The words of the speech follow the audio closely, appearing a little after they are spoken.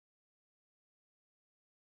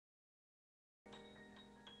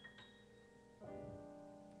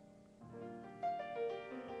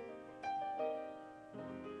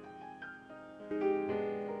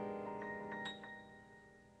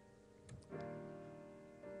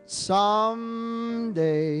Someday,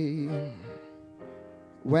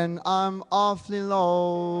 when I'm awfully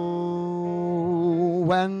low,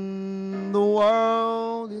 when the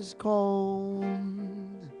world is cold,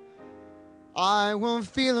 I will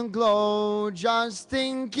feel a glow just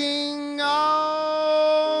thinking of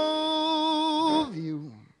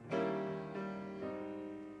you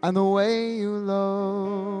and the way you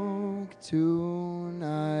look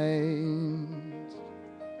tonight.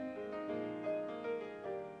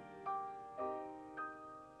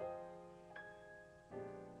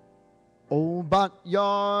 Oh, but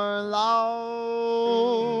you're lovely,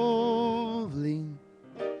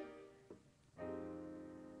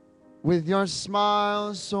 with your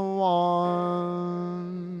smile so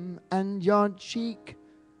warm and your cheek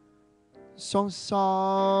so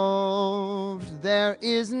soft. There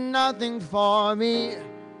is nothing for me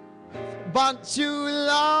but to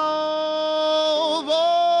love,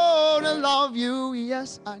 oh, to love you,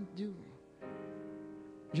 yes I do,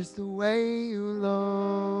 just the way you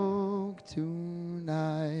look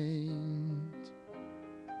tonight.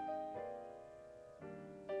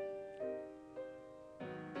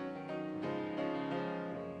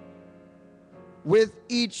 With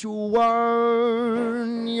each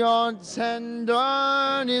word your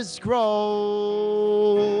tenderness grows,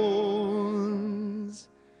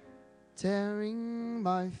 tearing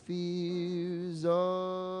my fears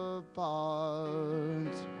apart.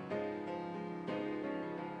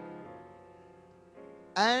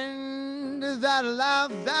 And that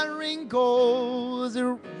laugh that wrinkles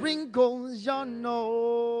your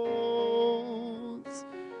nose,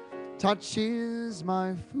 touches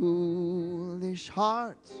my foolish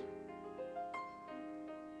heart.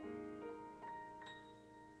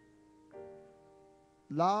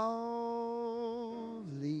 Lovely,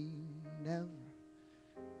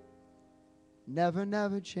 never,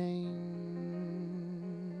 never change.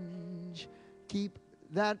 Keep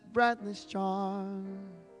that breathless charm.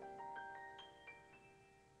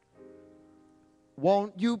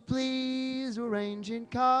 Won't you please arrange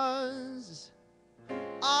it, 'cause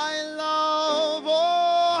I love,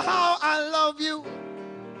 oh, how I love you,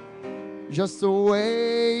 just the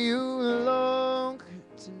way you look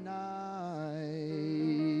tonight.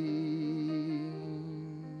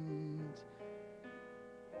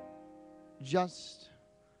 Just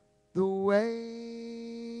the way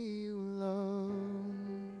you look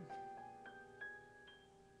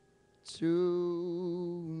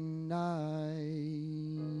tonight.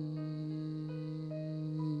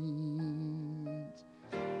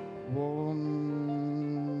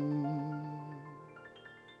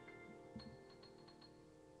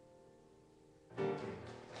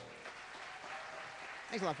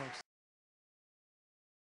 Thanks a lot, folks.